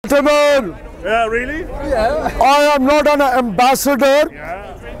gentlemen. Yeah, really? Yeah. I am not an ambassador,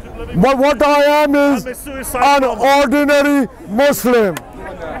 Yeah. but what I am is I'm a suicide an bomber. ordinary Muslim.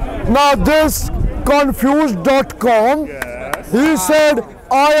 Now this confused.com, Yes. he said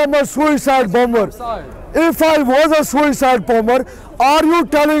I am a suicide bomber. If I was a suicide bomber, are you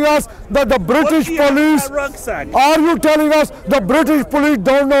telling us that the British police, Rucksack. are you telling us the British police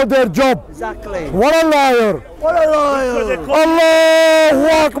don't know their job? Exactly. What a liar. What a liar. Allahu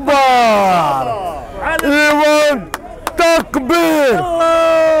Akbar. Even Takbir.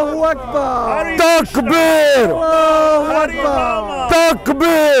 Allahu Akbar. Takbir. Allahu Akbar.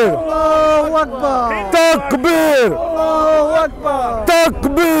 Takbir. Allahu Akbar. Takbir. Allahu Akbar.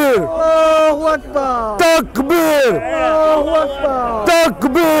 Takbir. Allahu Akbar. Takbir. Allahu Akbar.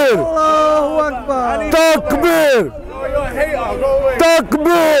 Takbir. Allahu Akbar. Takbir.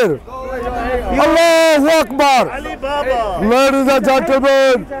 Takbir. Allahu Akbar. Ali Baba. Ladies and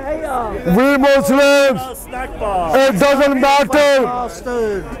gentlemen, we Muslims, Snack bar. it doesn't matter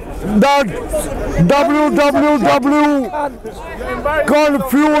Bastard. that www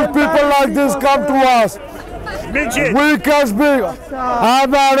confused people like this come to us. Midget. We can speak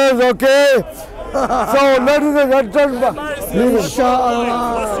Amaris, okay? So, ladies and gentlemen, What's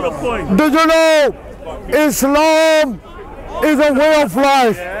your point? did you know Islam is a way of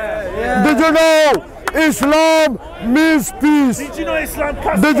life? Did you know Islam means peace? Did you know Islam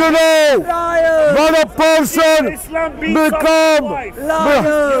cuts Did you know Liar. when a person Islam beats become up his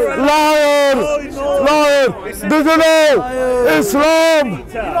wife? liar? Liar. Did you know Islam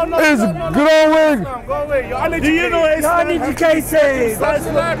is growing? Do you know Islam? Uneducated.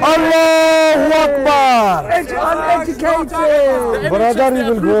 Allahu Akbar. Uneducated. Brother, he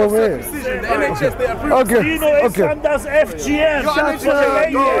will go away. Do you Okay, know okay, Islam does FGM?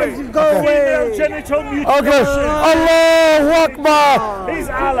 Go away. Genital okay. mutilation. Allahu Akbar. He's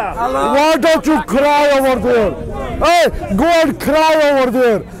Allah. Why don't you cry over there? Hey, go and cry over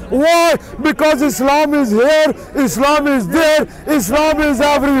there. Why? Because Islam is here, Islam is there, Islam is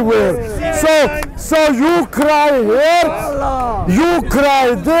everywhere. So you cry here, you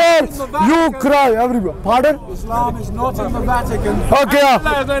cry there, you cry everywhere. Pardon? Islam is not in the Vatican. Okay.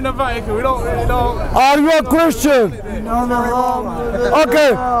 Allah is in the Vatican. We don't. Are you a Christian? No. Okay,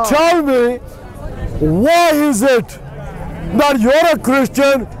 tell me, why is it that you're a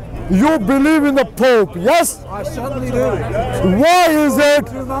Christian, you believe in the Pope? Yes? I certainly do. Why is it,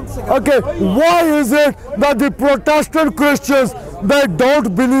 2 months ago. okay, why is it that the Protestant Christians, they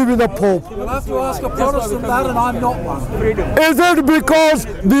don't believe in the Pope? You'll have to ask a Protestant that, and I'm not one. Is it because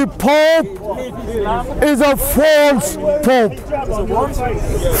the Pope is a false Pope?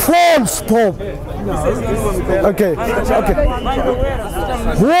 False Pope. Okay, okay.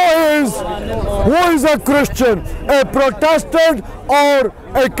 Who is a Christian? A Protestant or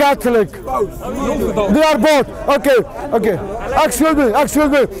a Catholic? They are both. Okay, okay. Excuse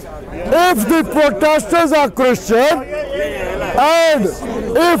me. If the Protestants are Christian and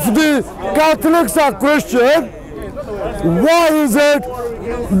if the Catholics are Christian, why is it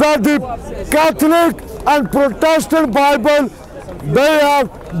that the Catholic and Protestant Bible, they have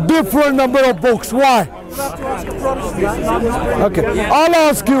different number of books? Why? Okay, I'll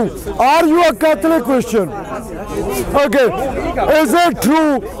ask you, are you a Catholic Christian? Okay, is it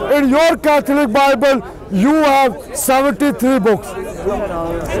true in your Catholic Bible you have 73 books?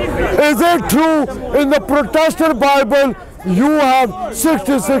 Is it true in the Protestant Bible you have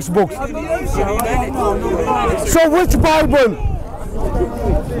 66 books? So which Bible?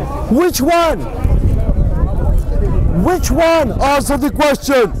 Which one? Which one? Answer the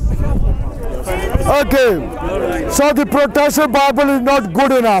question. Okay, so the Protestant Bible is not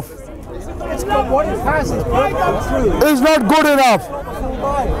good enough. What it has is true. It's not good enough.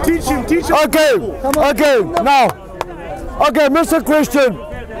 Teach him. Okay, now, okay, Mr. Christian,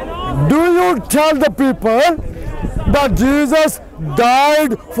 do you tell the people that Jesus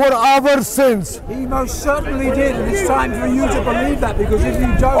died for our sins? He most certainly did, and it's time for you to believe that, because if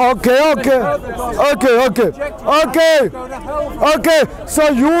you don't, Okay, so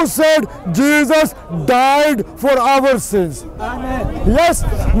you said Jesus died for our sins. Amen. Yes?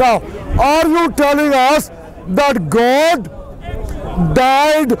 Now, are you telling us that God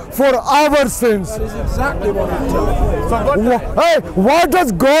died for our sins? That is exactly what I'm telling you. Hey, why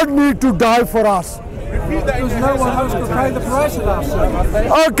does God need to die for us? Because no one else could pay the price of our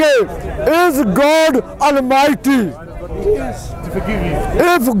sin. Okay, is God Almighty? Yes.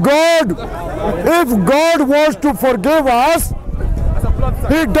 If God wants to forgive us,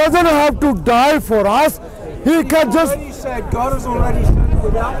 He doesn't have to die for us. He can just... He said God has already said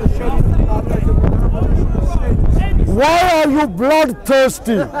without the shedding of blood there can be no remission of sin. Why are you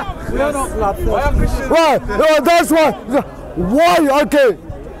bloodthirsty? We are not bloodthirsty. Right, that's why. Why? Okay.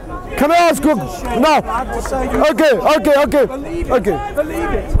 Can I ask you now? Okay. Believe it. Okay.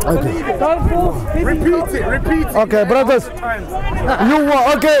 Believe it. Believe it. Don't force. Repeat it. Okay, brothers. You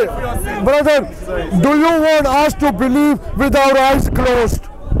want, okay, brother. Do you want us to believe with our eyes closed?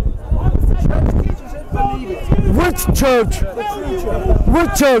 Believe it. Which church? The true church.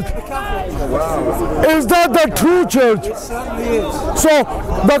 Which church? The Catholic. Is that the true church? It certainly is. So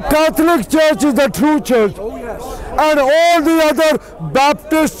the Catholic Church is the true church, Oh yes. and all the other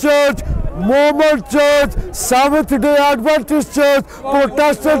Baptist Church, Mormon Church, Seventh-day Adventist Church,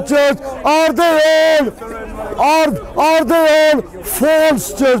 Protestant Church, are they all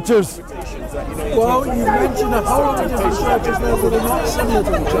false churches? Well, you mentioned a whole lot of different churches there that are not similar to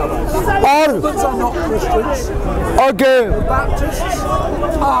each other. Are Mormons are not Christians. okay, Baptists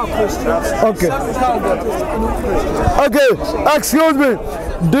are Christians. Okay. Seventh-day Adventists are not Christians. okay. Excuse me.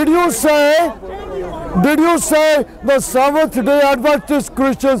 Did you say the Seventh-day Adventist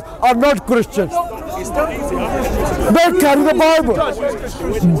Christians are not Christians? They carry the Bible.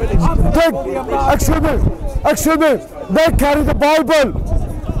 Excuse me. They carry the Bible.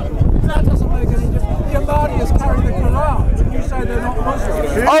 That doesn't make any difference. The Ahmadiyas carry the Quran. You say they're not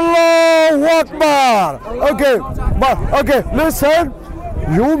Muslims. Allahu Akbar. Okay, listen.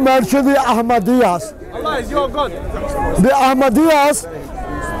 You mentioned the Ahmadiyas. Allah is your God. The Ahmadiyas,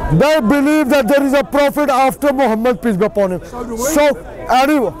 they believe that there is a prophet after Muhammad, peace be upon him. So do we. So,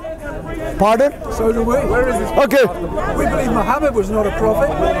 anyway, pardon? So do we. Where is this? Okay, We believe Muhammad was not a prophet.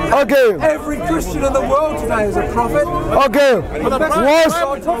 okay, Every Christian in the world today is a prophet. okay. Brother,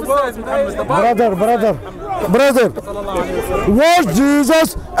 was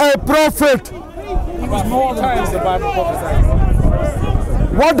Jesus a prophet? He was more than a The Bible prophesies.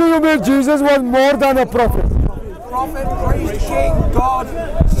 What do you mean Jesus was more than a prophet? prophet, priest, king, God,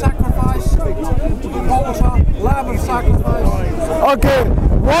 sacrifice, altar, lamb of sacrifice. Okay,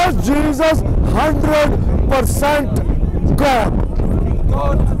 was Jesus 100% God?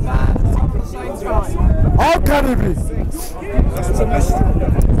 God and man at the same time. How can he be? It's a mystery.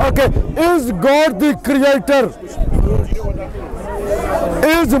 Okay, is God the creator?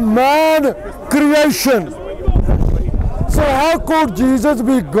 Is man creation? So how could Jesus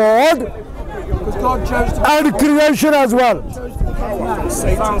be God Because God chose to and creation as well?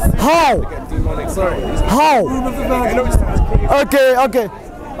 How? How? womb of the Virgin.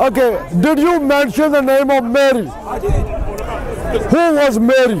 Okay. Did you mention the name of Mary? I did. Who was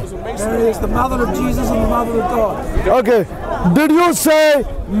Mary? Mary is the mother of Jesus and the mother of God. Okay. Did you say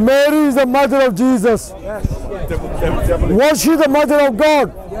Mary is the mother of Jesus? Yes. Was she the mother of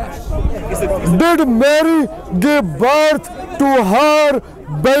God? Yes. Did Mary give birth to her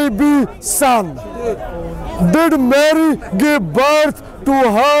baby son? Did Mary give birth to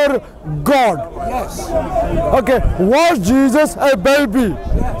her God? Yes. Okay, was Jesus a baby?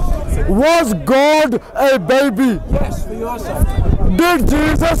 Yes. Was God a baby? Yes, for your sake. Did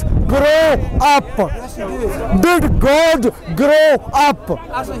Jesus grow up? Yes, he did. Did God grow up?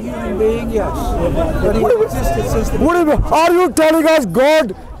 As a human being, yes. But he existed since the What do you mean? Are you telling us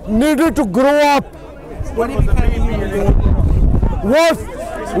God needed to grow up? when he became a human being.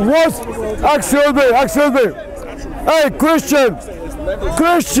 Excuse me. Hey, Christian,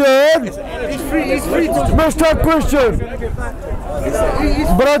 Mr. Christian,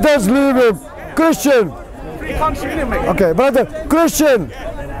 brothers leave him. Christian, okay, brother, Christian,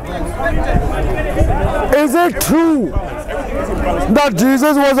 is it true that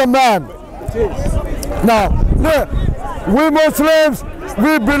Jesus was a man? Now, we Muslims,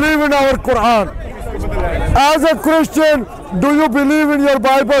 we believe in our Quran. As a Christian, do you believe in your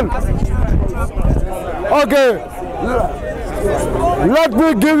Bible? Okay, let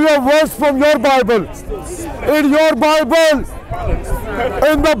me give you a verse from your Bible. In your Bible,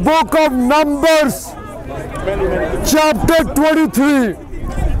 in the book of Numbers, chapter 23,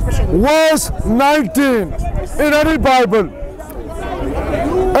 verse 19, in any Bible.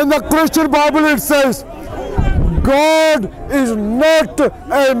 In the Christian Bible it says, God is not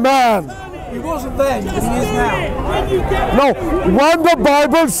a man. He wasn't then, but he is now. No, when the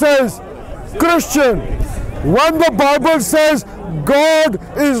Bible says, Christian, when the Bible says God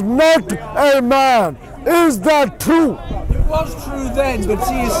is not a man, is that true? It was true then, but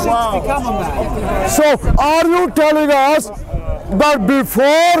he has since become a man. So are you telling us that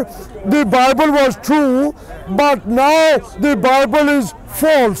before the Bible was true, but now the Bible is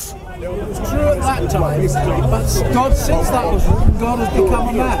false? It was true at that time, but God, since that was written, God has become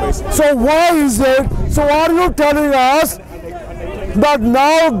a man. So why is it? So are you telling us that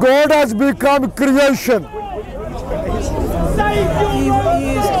now God has become creation? He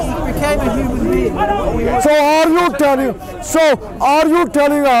became a human being. So are you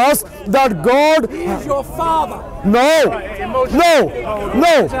telling us that God? He is your father. No.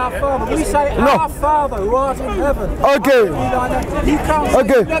 He's our father. We say our Father who art in heaven. Okay. You can't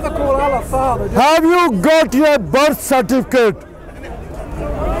say, you never call Allah Father. Have you got your birth certificate?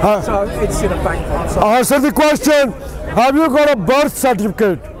 So it's in a bank vault. Answer the question. Have you got a birth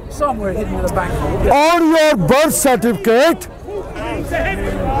certificate? Somewhere hidden in a bank vault. On your birth certificate,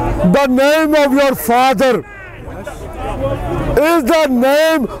 the name of your father, is the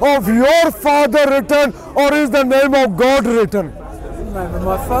name of your father written or is the name of God written? The name of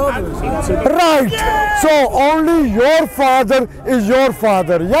my father is written. Right. So only your father is your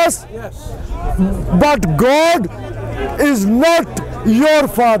father, yes? Yes. But God is not your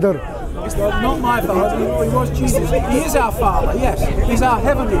father. God, not my father. He was Jesus. He is our father. Yes. He's our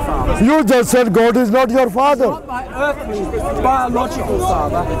heavenly father. You just said God is not your father. Not my earthly, biological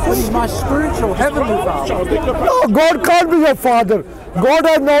father, but he's my spiritual, heavenly father. No, God can't be your father. God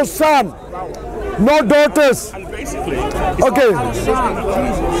has no son, no daughters. Okay.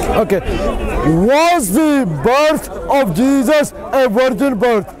 Okay. Was the birth of Jesus a virgin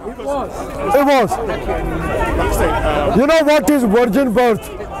birth? It was. It was. You know what is virgin birth?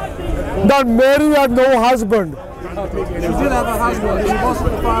 That Mary had no husband. She did have a husband, but he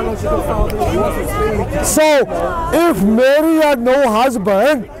wasn't the biological father. He wasn't. So, if Mary had no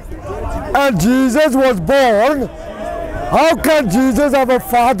husband and Jesus was born, how can Jesus have a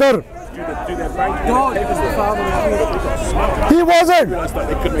father? God is the father of Jesus. He wasn't.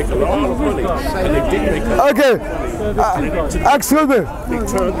 They could make a lot of money, and they did make a lot. Okay. Excuse me. They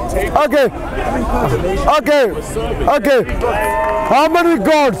turned the table. Okay. How many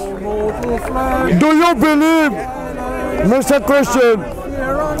gods do you believe, Mr. Christian?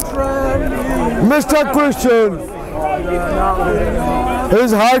 Mr. Christian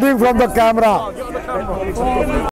is hiding from the camera.